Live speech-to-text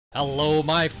Hello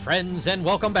my friends and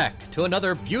welcome back to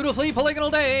another beautifully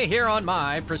polygonal day here on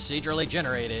my procedurally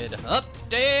generated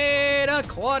Update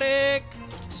Aquatic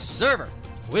server.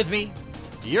 With me,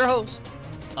 your host,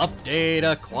 Update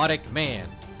Aquatic Man,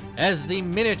 as the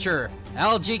miniature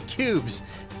algae cubes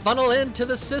funnel into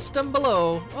the system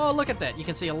below. Oh, look at that. You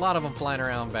can see a lot of them flying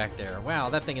around back there. Wow,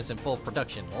 that thing is in full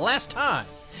production. Last time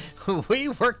we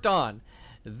worked on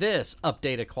this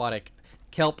Update Aquatic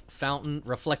kelp fountain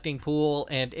reflecting pool,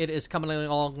 and it is coming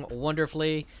along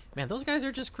wonderfully. Man, those guys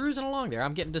are just cruising along there.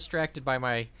 I'm getting distracted by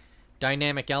my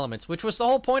dynamic elements, which was the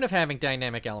whole point of having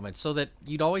dynamic elements, so that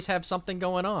you'd always have something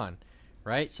going on,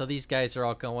 right? So these guys are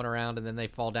all going around, and then they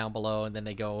fall down below, and then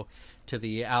they go to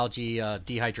the algae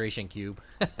dehydration cube.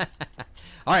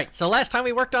 All right, so last time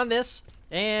we worked on this,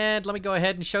 and let me go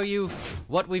ahead and show you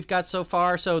what we've got so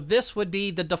far. So this would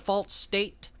be the default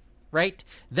state, right?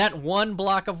 That one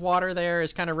block of water there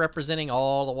is kind of representing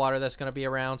all the water that's going to be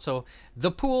around. So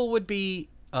the pool would be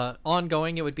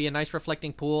ongoing. It would be a nice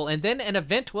reflecting pool, and then an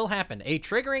event will happen. A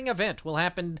triggering event will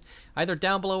happen either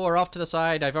down below or off to the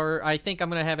side. I think I'm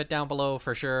going to have it down below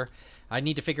for sure. I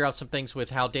need to figure out some things with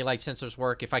how daylight sensors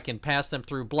work, if I can pass them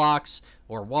through blocks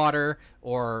or water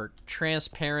or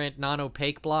transparent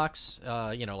non-opaque blocks,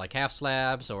 you know, like half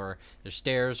slabs or there's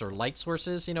stairs or light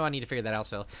sources. You know, I need to figure that out.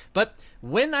 So, but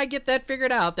when I get that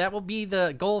figured out, that will be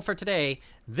the goal for today.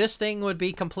 This thing would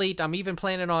be complete. I'm even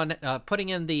planning on putting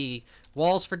in the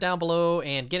walls for down below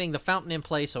and getting the fountain in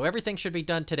place, so everything should be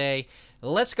done today.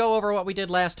 Let's go over what we did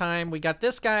last time. We got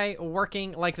this guy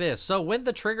working like this. So when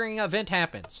the triggering event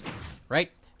happens, right,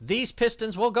 these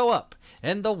pistons will go up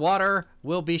and the water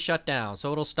will be shut down,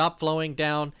 so it'll stop flowing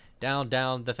down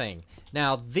the thing.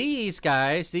 Now these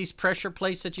guys, these pressure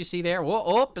plates that you see there,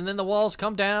 will up, and then the walls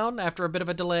come down after a bit of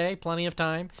a delay, plenty of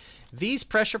time. These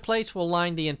pressure plates will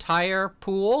line the entire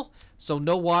pool, so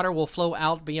no water will flow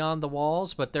out beyond the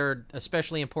walls, but they're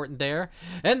especially important there.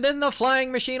 And then the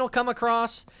flying machine will come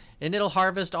across, and it'll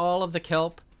harvest all of the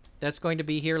kelp that's going to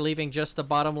be here, leaving just the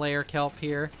bottom layer kelp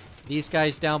here. These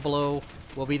guys down below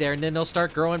will be there, and then they'll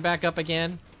start growing back up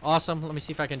again. Awesome. Let me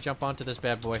see if I can jump onto this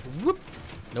bad boy. Whoop.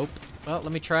 Nope. Well,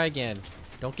 let me try again.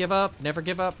 Don't give up,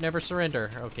 never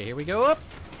surrender. Okay, here we go. Up.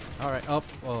 All right. Up.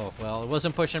 Oh, well, it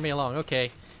wasn't pushing me along.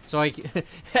 Okay. So I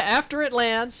after it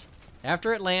lands,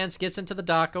 gets into the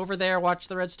dock over there, watch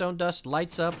the redstone dust,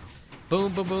 lights up,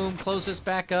 boom, boom, boom, closes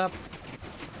back up,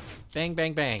 bang,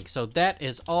 bang, bang. So that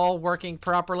is all working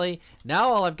properly. Now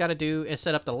all I've got to do is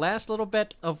set up the last little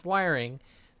bit of wiring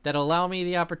that allow me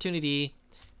the opportunity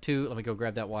to, let me go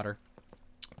grab that water,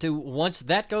 to, once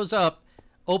that goes up,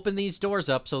 open these doors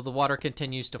up so the water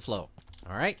continues to flow.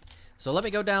 All right. So let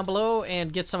me go down below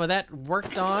and get some of that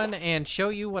worked on and show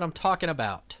you what I'm talking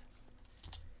about.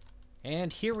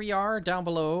 And here we are down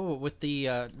below with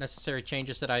the necessary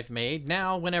changes that I've made.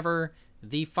 Now, whenever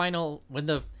the when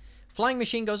the flying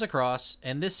machine goes across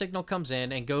and this signal comes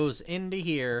in and goes into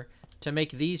here to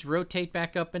make these rotate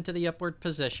back up into the upward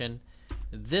position,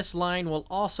 this line will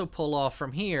also pull off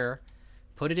from here,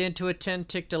 put it into a 10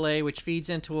 tick delay, which feeds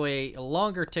into a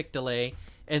longer tick delay.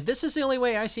 And this is the only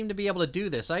way I seem to be able to do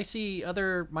this. I see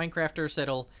other Minecrafters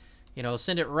that'll, you know,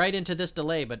 send it right into this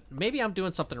delay, but maybe I'm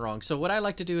doing something wrong. So what I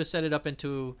like to do is set it up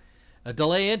into a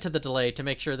delay into the delay to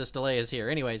make sure this delay is here.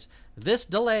 Anyways, this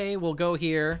delay will go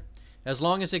here as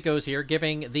long as it goes here,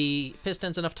 giving the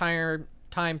pistons enough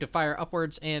time to fire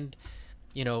upwards and,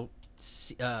 you know,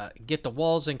 get the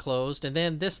walls enclosed. And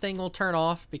then this thing will turn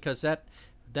off because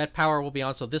that power will be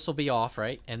on, so this will be off,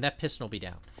 right? And that piston will be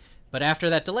down. But after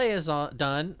that delay is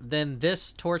done, then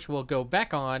this torch will go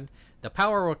back on, the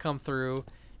power will come through,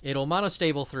 it'll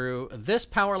monostable through, this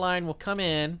power line will come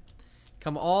in,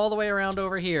 come all the way around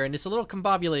over here, and it's a little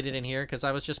combobulated in here because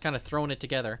I was just kind of throwing it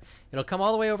together. It'll come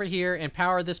all the way over here and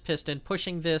power this piston,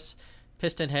 pushing this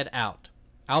piston head out,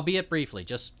 albeit briefly,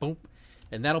 just boom,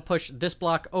 and that'll push this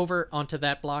block over onto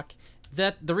that block.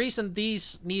 The reason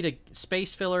these need a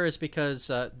space filler is because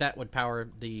that would power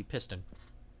the piston.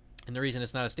 And the reason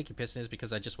it's not a sticky piston is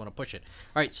because I just want to push it.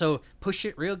 All right, so push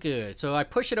it real good. So I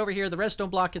push it over here. The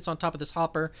redstone block gets on top of this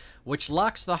hopper, which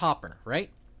locks the hopper, right?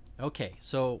 Okay,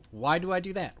 so why do I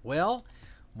do that? Well,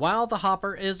 while the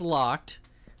hopper is locked,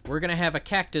 we're going to have a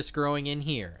cactus growing in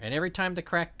here. And every time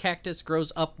the cactus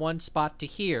grows up one spot to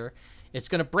here, it's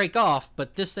going to break off,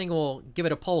 but this thing will give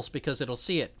it a pulse because it'll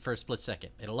see it for a split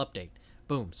second. It'll update.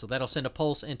 Boom. So that'll send a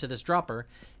pulse into this dropper,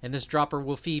 and this dropper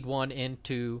will feed one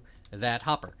into that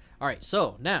hopper. All right,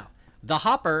 so now the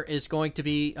hopper is going to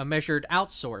be a measured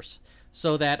out source,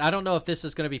 so that I don't know if this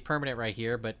is going to be permanent right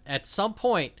here, but at some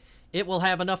point it will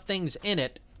have enough things in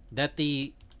it that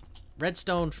the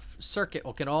redstone circuit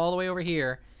will get all the way over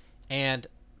here and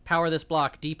power this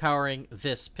block, depowering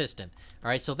this piston. All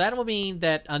right, so that will mean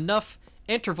that enough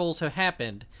intervals have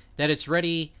happened that it's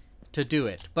ready to do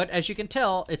it. But as you can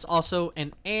tell, it's also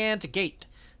an AND gate.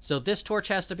 So this torch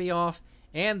has to be off,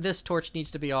 and this torch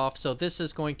needs to be off. So this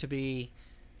is going to be,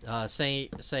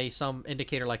 say some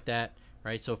indicator like that,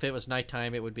 right? So if it was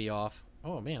nighttime, it would be off.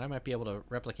 Oh man, I might be able to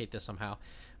replicate this somehow.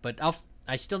 But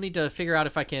I still need to figure out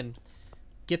if I can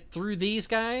get through these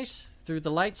guys, through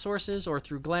the light sources, or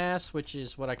through glass, which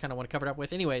is what I kind of want to cover it up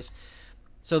with. Anyways,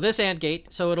 so this AND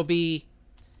gate, so it'll be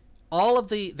all of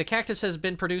the cactus has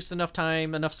been produced enough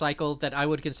time, enough cycle, that I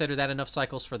would consider that enough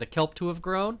cycles for the kelp to have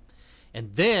grown.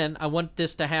 And then I want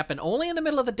this to happen only in the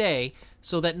middle of the day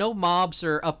so that no mobs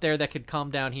are up there that could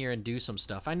come down here and do some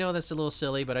stuff. I know that's a little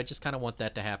silly, but I just kind of want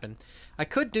that to happen. I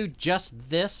could do just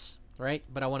this, right?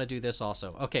 But I want to do this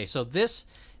also. Okay, so this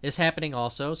is happening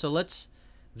also. So let's,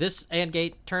 this AND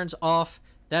gate turns off.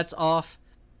 That's off.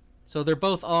 So they're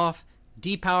both off.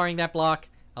 Depowering that block,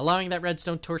 allowing that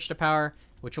redstone torch to power,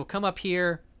 which will come up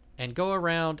here and go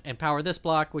around and power this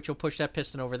block, which will push that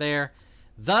piston over there.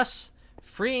 Thus,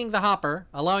 freeing the hopper,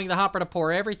 allowing the hopper to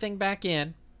pour everything back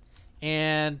in.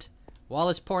 And while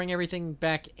it's pouring everything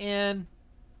back in,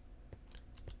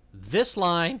 this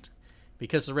line,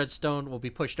 because the redstone will be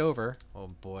pushed over.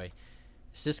 Oh boy.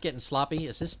 Is this getting sloppy?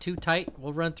 Is this too tight?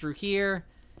 We'll run through here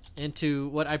into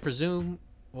what I presume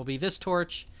will be this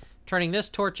torch, turning this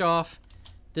torch off.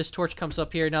 This torch comes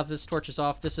up here. Now that this torch is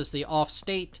off, this is the off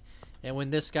state. And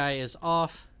when this guy is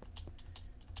off,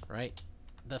 right,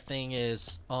 the thing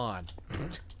is on.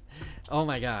 Oh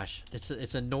my gosh.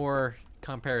 It's a NOR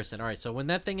comparison. All right, so when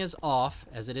that thing is off,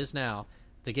 as it is now,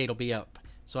 the gate will be up.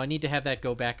 So I need to have that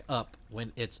go back up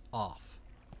when it's off.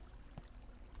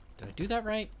 Did I do that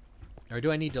right? Or do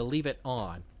I need to leave it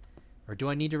on? Or do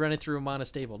I need to run it through a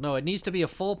monostable? No, it needs to be a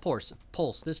full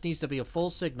pulse. This needs to be a full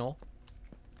signal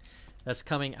that's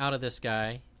coming out of this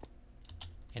guy.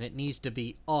 And it needs to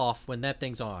be off when that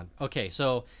thing's on. Okay,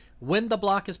 so when the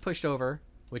block is pushed over,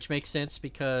 which makes sense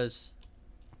because...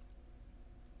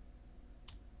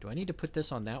 Do I need to put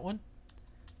this on that one?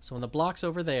 So when the block's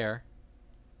over there...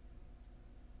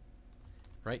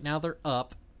 Right now they're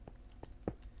up.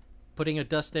 Putting a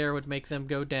dust there would make them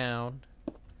go down.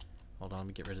 Hold on, let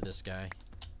me get rid of this guy.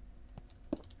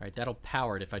 Alright, that'll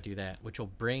power it if I do that, which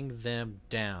will bring them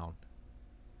down.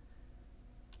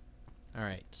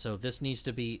 Alright, so this needs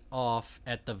to be off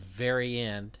at the very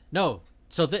end. No!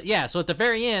 So, yeah, so at the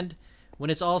very end, when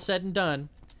it's all said and done,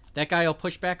 that guy will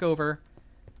push back over.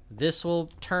 This will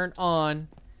turn on,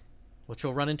 which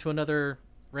will run into another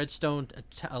redstone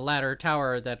ladder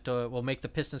tower that will make the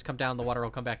pistons come down. The water will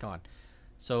come back on.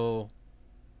 So,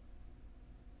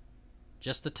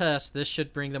 just to test, this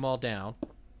should bring them all down.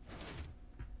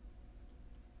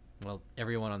 Well,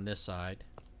 everyone on this side.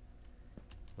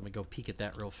 Let me go peek at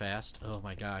that real fast. Oh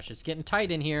my gosh, it's getting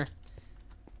tight in here.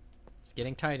 It's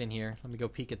getting tight in here. Let me go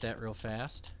peek at that real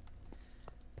fast.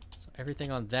 So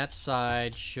everything on that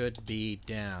side should be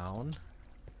down.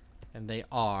 And they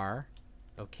are.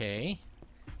 Okay.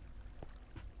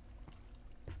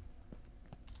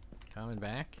 Coming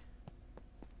back.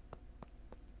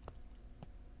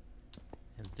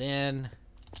 And then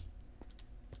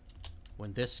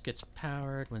when this gets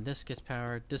powered, this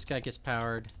guy gets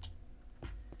powered,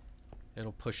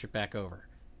 it'll push it back over.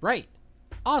 Right.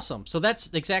 Awesome. So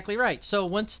that's exactly right. So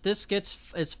once this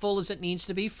gets as full as it needs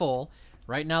to be full,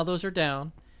 right now those are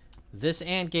down. This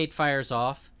AND gate fires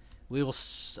off. We will,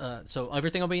 so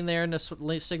everything will be in there, and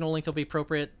the signal length will be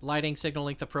appropriate. Lighting, signal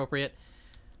length appropriate.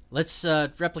 Let's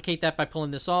replicate that by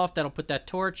pulling this off. That'll put that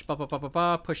torch,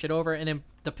 push it over, and then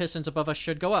the pistons above us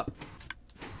should go up.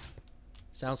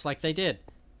 Sounds like they did.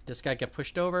 This guy got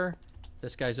pushed over.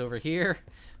 This guy's over here.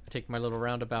 Take my little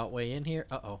roundabout way in here.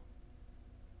 Uh-oh.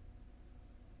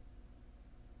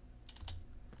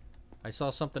 I saw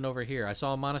something over here. I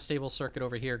saw a monostable circuit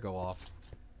over here go off.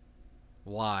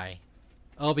 Why?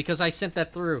 Oh, because I sent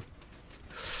that through.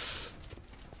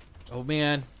 Oh,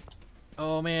 man.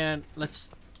 Oh, man. Let's...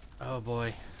 Oh,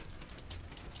 boy.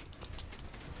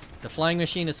 The flying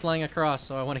machine is flying across,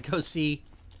 so I want to go see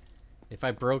if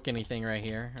I broke anything right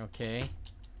here. Okay.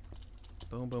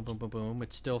 Boom, boom, boom, boom, boom.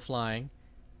 It's still flying.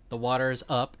 The water is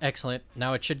up. Excellent.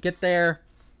 Now it should get there.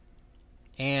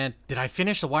 And did I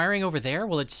finish the wiring over there?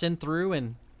 Will it send through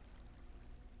and...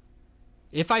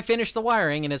 If I finish the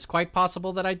wiring, and it's quite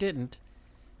possible that I didn't,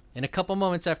 in a couple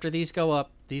moments after these go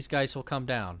up, these guys will come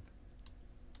down.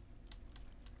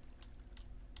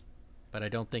 But I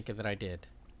don't think that I did.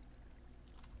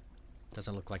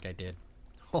 Doesn't look like I did.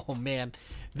 Oh man,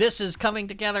 this is coming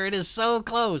together. It is so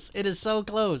close. It is so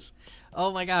close.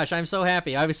 Oh my gosh, I'm so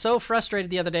happy. I was so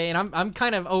frustrated the other day, and I'm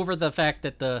kind of over the fact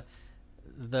that the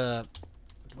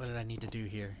what did I need to do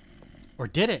here? Or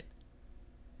did it?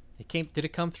 Did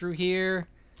it come through here?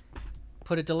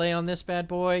 Put a delay on this bad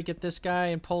boy, get this guy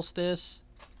and pulse this.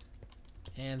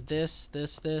 And this.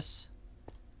 It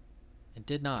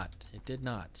did not. It did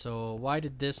not. So why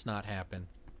did this not happen?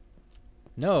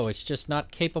 No, it's just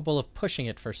not capable of pushing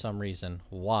it for some reason.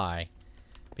 Why?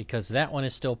 Because that one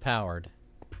is still powered.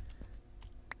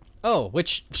 Oh,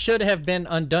 which should have been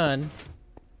undone.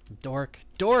 Dork.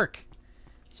 Dork!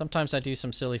 Sometimes I do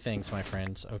some silly things, my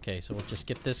friends. Okay, so we'll just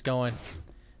get this going.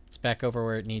 It's back over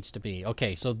where it needs to be.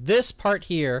 Okay, so this part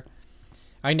here,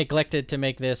 I neglected to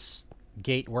make this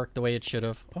gate work the way it should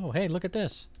have. Oh, hey, look at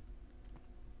this.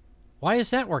 Why is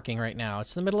that working right now?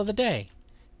 It's the middle of the day.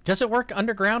 Does it work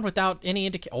underground without any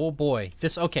indication? Oh, boy.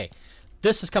 Okay.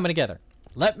 This is coming together.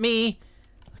 Let me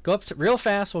go up real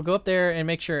fast. We'll go up there and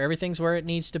make sure everything's where it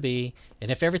needs to be. And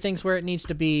if everything's where it needs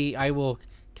to be, I will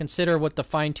consider what the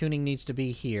fine-tuning needs to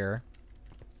be here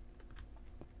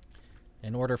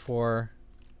in order for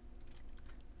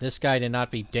this guy to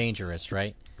not be dangerous,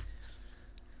 right?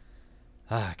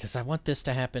 Because I want this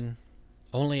to happen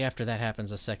only after that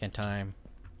happens a second time.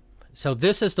 So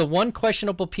this is the one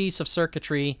questionable piece of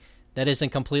circuitry that isn't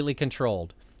completely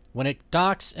controlled. When it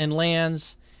docks and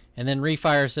lands and then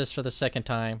refires this for the second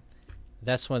time,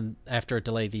 that's when, after a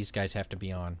delay, these guys have to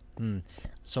be on.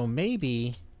 So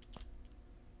maybe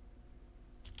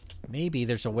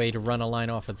there's a way to run a line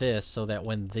off of this so that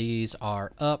when these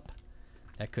are up,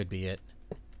 that could be it.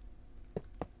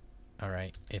 All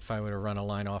right, if I were to run a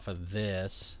line off of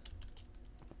this,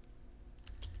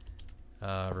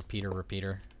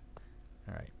 repeater.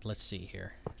 All right, let's see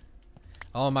here.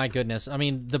 Oh my goodness! I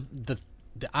mean,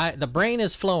 the brain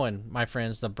is flowing, my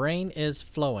friends. The brain is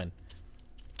flowing.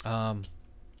 Pull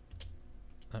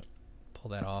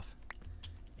that off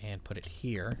and put it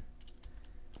here,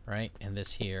 right? And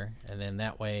this here, and then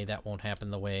that way that won't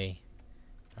happen the way.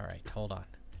 All right, hold on,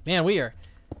 man. We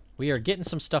are getting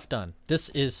some stuff done. This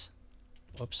is,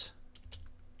 whoops.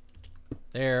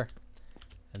 There,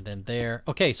 and then there.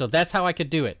 Okay, so that's how I could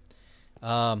do it.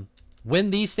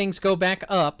 When these things go back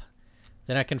up,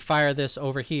 then I can fire this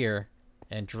over here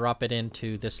and drop it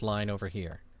into this line over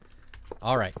here.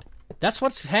 All right. That's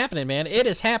what's happening, man. It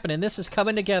is happening. This is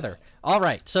coming together. All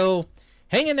right. So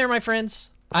hang in there, my friends.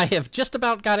 I have just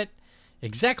about got it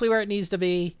exactly where it needs to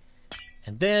be.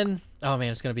 And then, oh,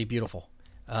 man, it's going to be beautiful.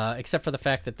 Except for the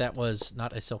fact that that was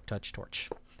not a Silk Touch torch.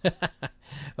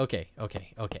 Okay.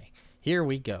 Here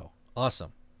we go.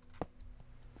 Awesome.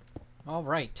 All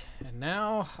right, and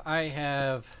now I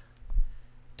have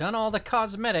done all the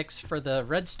cosmetics for the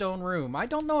redstone room. I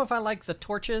don't know if I like the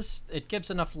torches. It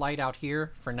gives enough light out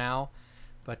here for now,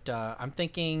 but I'm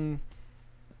thinking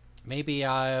maybe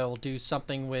I'll do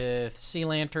something with sea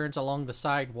lanterns along the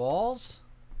side walls,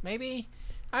 maybe?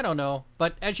 I don't know,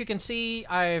 but as you can see,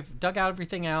 I've dug out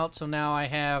everything out, so now I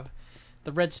have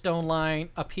the redstone line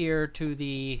up here to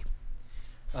the,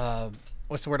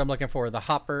 what's the word I'm looking for? The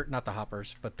hopper, not the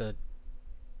hoppers, but the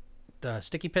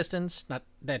sticky pistons, not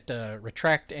that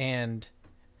retract and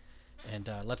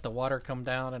let the water come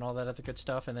down and all that other good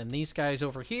stuff. And then these guys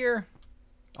over here,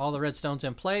 all the redstones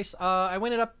in place. I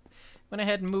went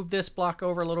ahead and moved this block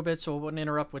over a little bit so it wouldn't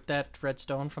interrupt with that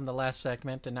redstone from the last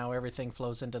segment, and now everything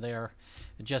flows into there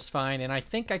just fine. And I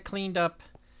think I cleaned up,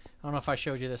 I don't know if I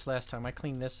showed you this last time, I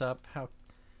cleaned this up.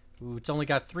 Ooh, it's only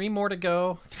got 3 more to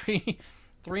go. Three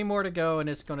more to go, and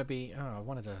it's going to be, oh, I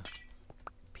wanted to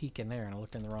peek in there and I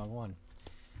looked in the wrong one.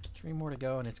 3 more to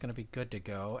go and it's going to be good to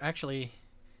go. Actually,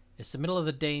 it's the middle of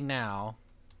the day now.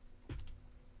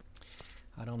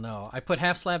 I don't know. I put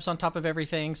half slabs on top of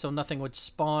everything so nothing would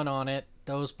spawn on it.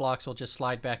 Those blocks will just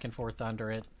slide back and forth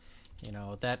under it. You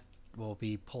know, that will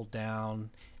be pulled down.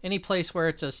 Any place where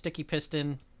it's a sticky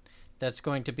piston that's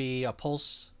going to be a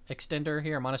pulse extender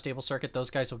here, a monostable circuit, those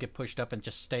guys will get pushed up and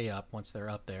just stay up once they're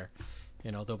up there.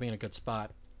 You know, they'll be in a good spot.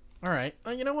 All right.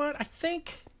 You know what? I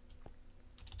think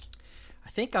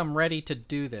I'm ready to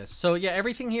do this. So yeah,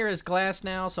 everything here is glass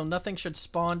now, so nothing should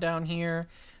spawn down here.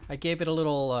 I gave it a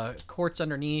little quartz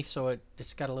underneath, so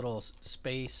it's got a little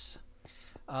space.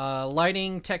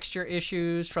 Lighting texture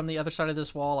issues from the other side of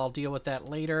this wall. I'll deal with that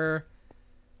later.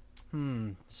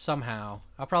 Somehow.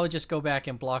 I'll probably just go back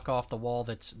and block off the wall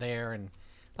that's there. And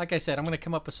like I said, I'm going to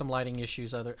come up with some lighting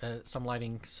issues, some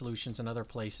lighting solutions in other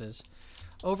places.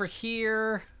 Over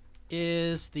here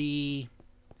is the...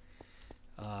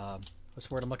 what's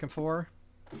the word I'm looking for?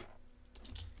 I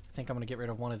think I'm going to get rid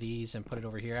of one of these and put it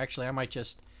over here. Actually, I might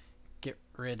just get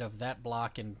rid of that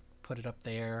block and put it up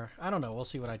there. I don't know. We'll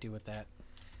see what I do with that.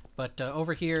 But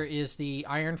over here is the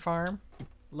iron farm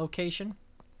location.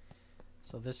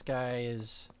 So this guy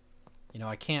is, you know,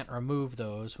 I can't remove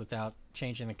those without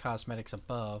changing the cosmetics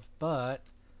above, but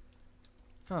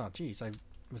oh geez,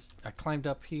 I climbed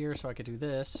up here so I could do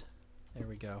this. There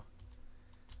we go.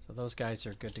 So those guys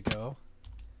are good to go.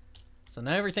 So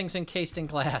now everything's encased in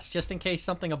glass, just in case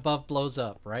something above blows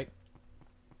up, right?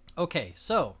 Okay,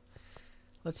 so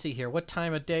let's see here. What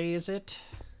time of day is it?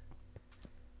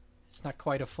 It's not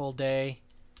quite a full day.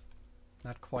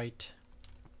 Not quite.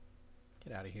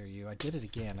 Get out of here, you. I did it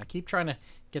again. I keep trying to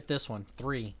get this one.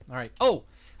 3. All right. Oh,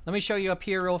 let me show you up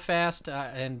here real fast.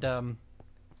 Let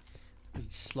me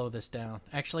slow this down.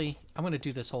 Actually, I'm going to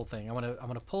do this whole thing. I'm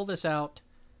going to pull this out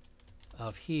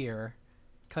of here,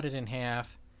 cut it in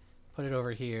half, put it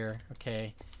over here.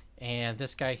 Okay. And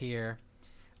this guy here.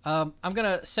 I'm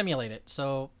going to simulate it.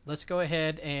 So let's go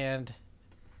ahead and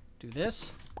do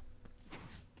this.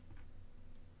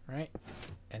 All right.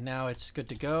 And now it's good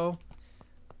to go.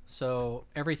 So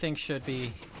everything should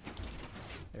be,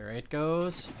 there it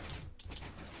goes.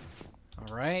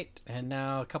 All right, and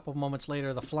now a couple moments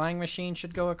later, the flying machine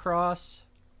should go across.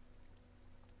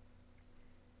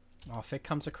 Off it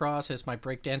comes across as my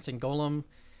breakdancing golem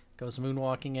goes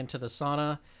moonwalking into the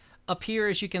sauna. Up here,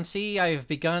 as you can see, I've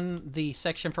begun the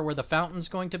section for where the fountain's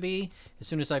going to be. As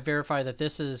soon as I verify that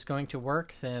this is going to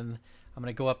work, then I'm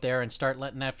going to go up there and start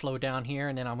letting that flow down here,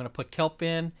 and then I'm going to put kelp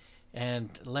in and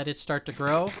let it start to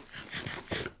grow.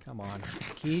 Come on.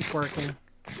 Keep working.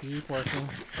 Keep working.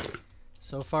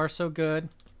 So far, so good.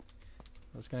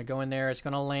 It's going to go in there. It's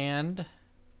going to land.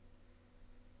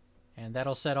 And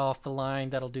that'll set off the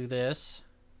line. That'll do this.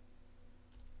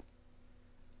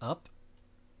 Up.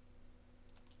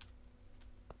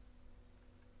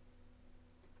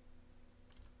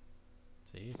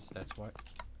 See, that's why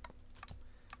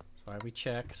we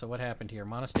check. So what happened here?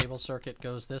 Monostable circuit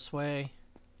goes this way.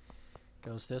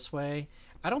 Goes this way.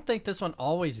 I don't think this one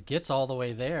always gets all the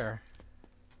way there.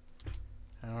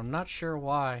 And I'm not sure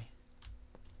why.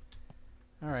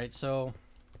 Alright, so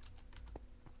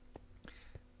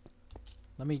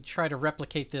let me try to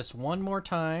replicate this one more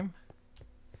time.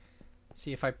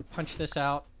 See if I punch this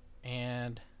out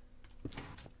and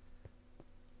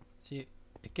see,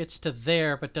 it gets to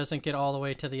there but doesn't get all the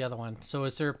way to the other one. So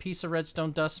is there a piece of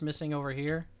redstone dust missing over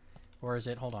here? Or is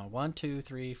it, hold on, 1, 2,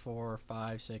 3, 4,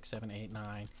 5, 6, 7, 8,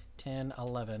 9, 10,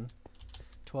 11,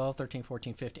 12, 13,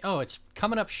 14, 15. Oh, it's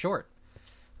coming up short.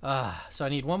 So I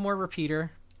need one more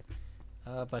repeater.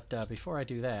 But before I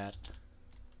do that,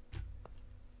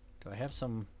 do I have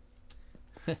some...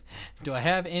 do I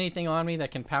have anything on me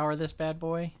that can power this bad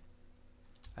boy?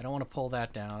 I don't want to pull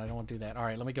that down. I don't want to do that. All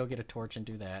right, let me go get a torch and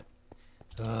do that.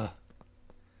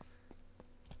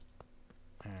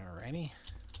 Alrighty.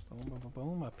 Boom, boom, boom,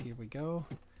 boom. Up here we go.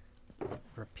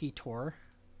 Repeator.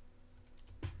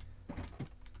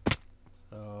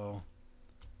 So,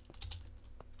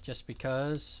 just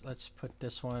because, let's put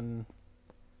this one...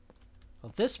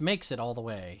 Well, this makes it all the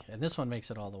way, and this one makes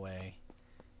it all the way,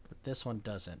 but this one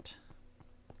doesn't.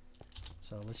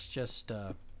 So let's just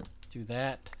do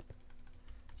that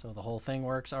so the whole thing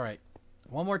works. All right,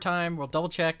 one more time. We'll double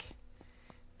check.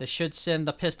 This should send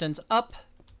the pistons up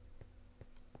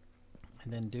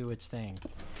and then do its thing.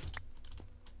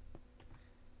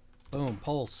 Boom,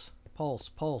 pulse, pulse,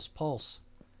 pulse, pulse.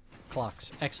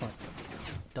 Clocks, excellent.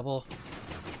 Double,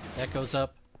 that goes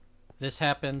up. This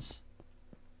happens.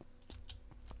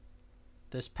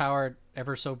 This powered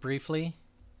ever so briefly.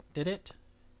 Did it?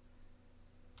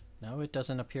 No, it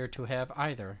doesn't appear to have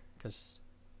either, because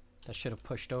that should have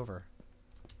pushed over.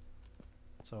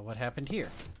 So what happened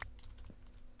here?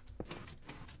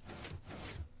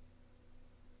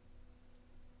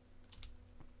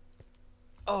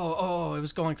 Oh, it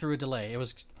was going through a delay. It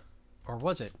was, or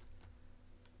was it?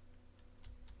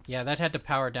 Yeah, that had to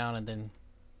power down and then,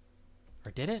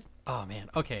 or did it? Oh man,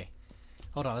 okay.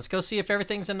 Hold on, let's go see if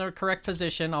everything's in the correct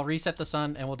position. I'll reset the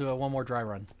sun and we'll do one more dry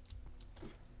run.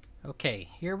 Okay,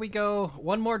 here we go.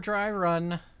 One more dry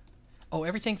run. Oh,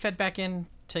 everything fed back in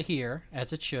to here,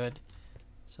 as it should.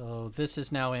 So this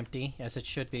is now empty, as it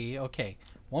should be. Okay,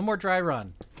 one more dry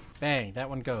run. Bang, that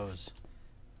one goes.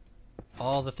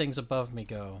 All the things above me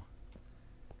go.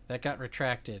 That got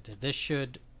retracted. This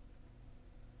should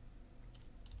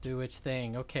do its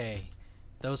thing. Okay,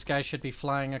 those guys should be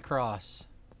flying across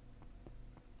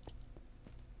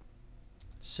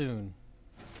soon.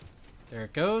 There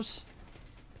it goes.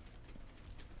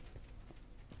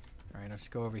 Alright, let's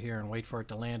go over here and wait for it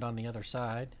to land on the other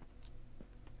side.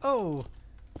 Oh!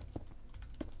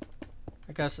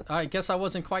 I guess I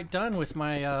wasn't quite done with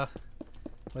my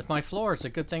with my floor. It's a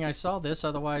good thing I saw this,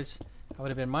 otherwise I would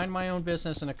have been minding my own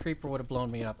business and a creeper would have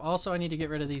blown me up. Also, I need to get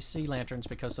rid of these sea lanterns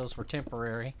because those were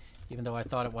temporary, even though I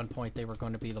thought at one point they were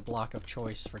going to be the block of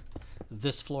choice for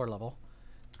this floor level.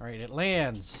 Alright, it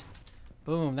lands.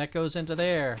 Boom, that goes into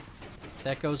there.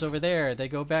 That goes over there. They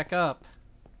go back up.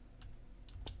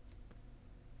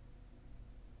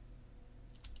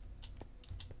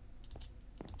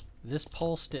 This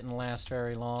pulse didn't last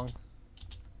very long.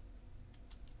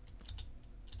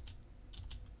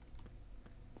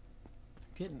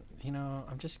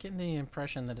 I'm just getting the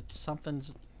impression that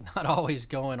something's not always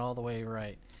going all the way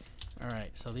right.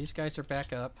 Alright, so these guys are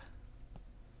back up.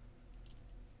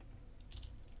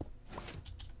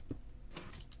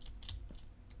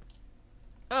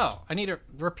 Oh, I need a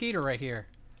repeater right here.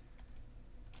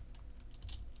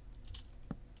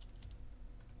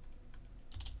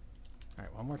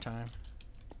 Alright, one more time.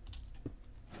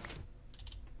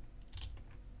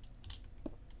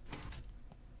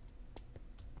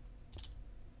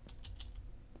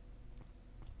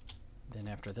 Then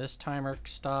after this timer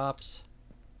stops,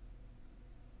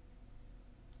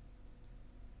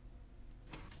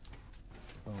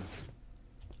 boom,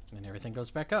 and everything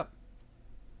goes back up.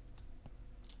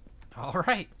 All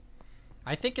right,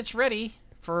 I think it's ready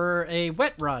for a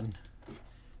wet run.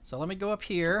 So let me go up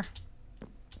here,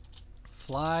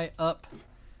 fly up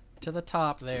to the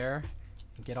top there,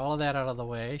 and get all of that out of the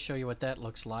way, show you what that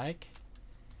looks like.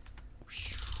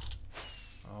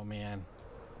 Oh man.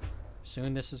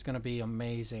 Soon this is going to be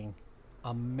amazing.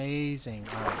 Amazing.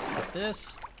 All right, put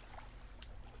this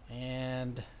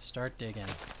and start digging.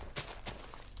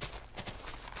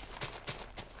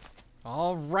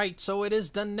 All right, so it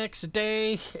is the next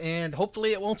day, and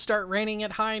hopefully it won't start raining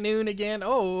at high noon again.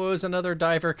 Oh, there's another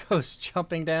diver goes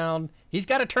jumping down. He's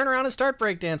got to turn around and start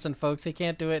breakdancing, folks. He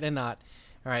can't do it and not.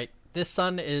 All right, this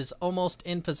sun is almost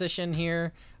in position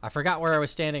here. I forgot where I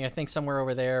was standing. I think somewhere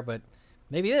over there, but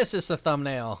maybe this is the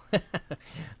thumbnail.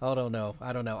 I don't know.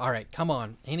 I don't know. All right, come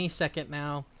on. Any second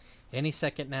now,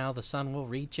 the sun will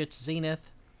reach its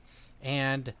zenith.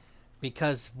 And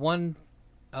because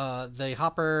the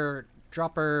hopper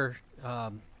dropper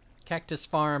cactus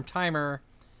farm timer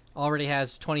already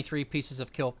has 23 pieces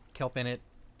of kelp in it,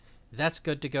 that's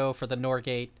good to go for the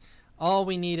Norgate. All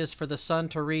we need is for the sun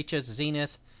to reach its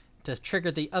zenith to trigger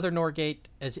the other Norgate.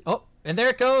 Oh, and there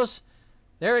it goes.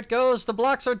 There it goes. The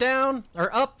blocks are down,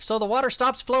 or up, so the water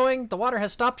stops flowing. The water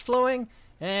has stopped flowing.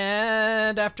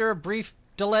 And after a brief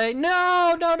delay...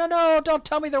 No! No, no, no! Don't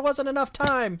tell me there wasn't enough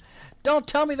time! Don't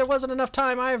tell me there wasn't enough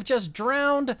time! I have just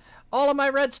drowned all of my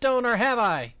redstone, or have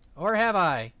I? Or have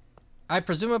I? I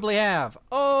presumably have.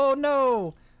 Oh,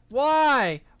 no!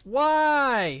 Why?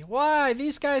 Why? Why?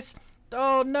 These guys...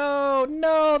 Oh, no!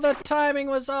 No! The timing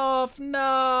was off! No!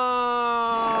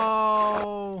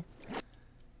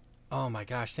 Oh my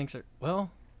gosh, things are...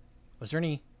 Well, was there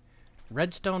any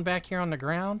redstone back here on the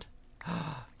ground?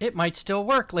 It might still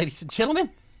work, ladies and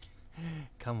gentlemen.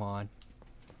 Come on.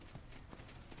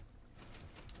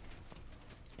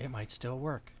 It might still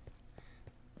work.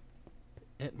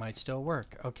 It might still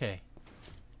work. Okay.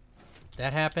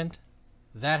 That happened.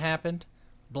 That happened.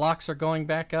 Blocks are going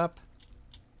back up.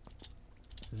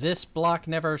 This block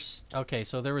never... Okay,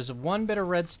 so there was one bit of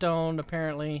redstone,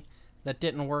 apparently, that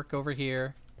didn't work over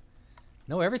here.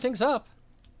 No, everything's up.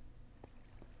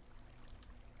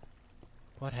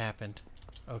 What happened?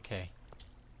 Okay.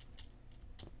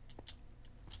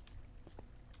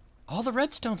 All the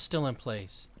redstone's still in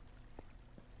place.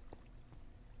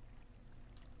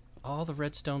 All the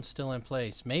redstone's still in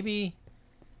place. Maybe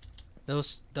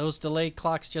those delayed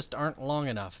clocks just aren't long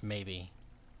enough, maybe.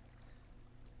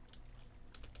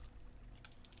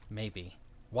 Maybe.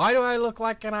 Why do I look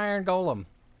like an iron golem?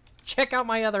 Check out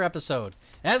my other episode.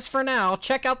 As for now,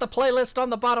 check out the playlist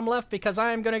on the bottom left because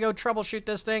I am going to go troubleshoot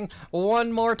this thing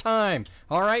one more time.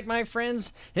 All right, my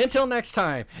friends, until next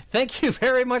time, thank you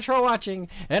very much for watching,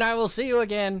 and I will see you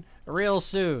again real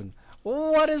soon.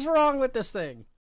 What is wrong with this thing?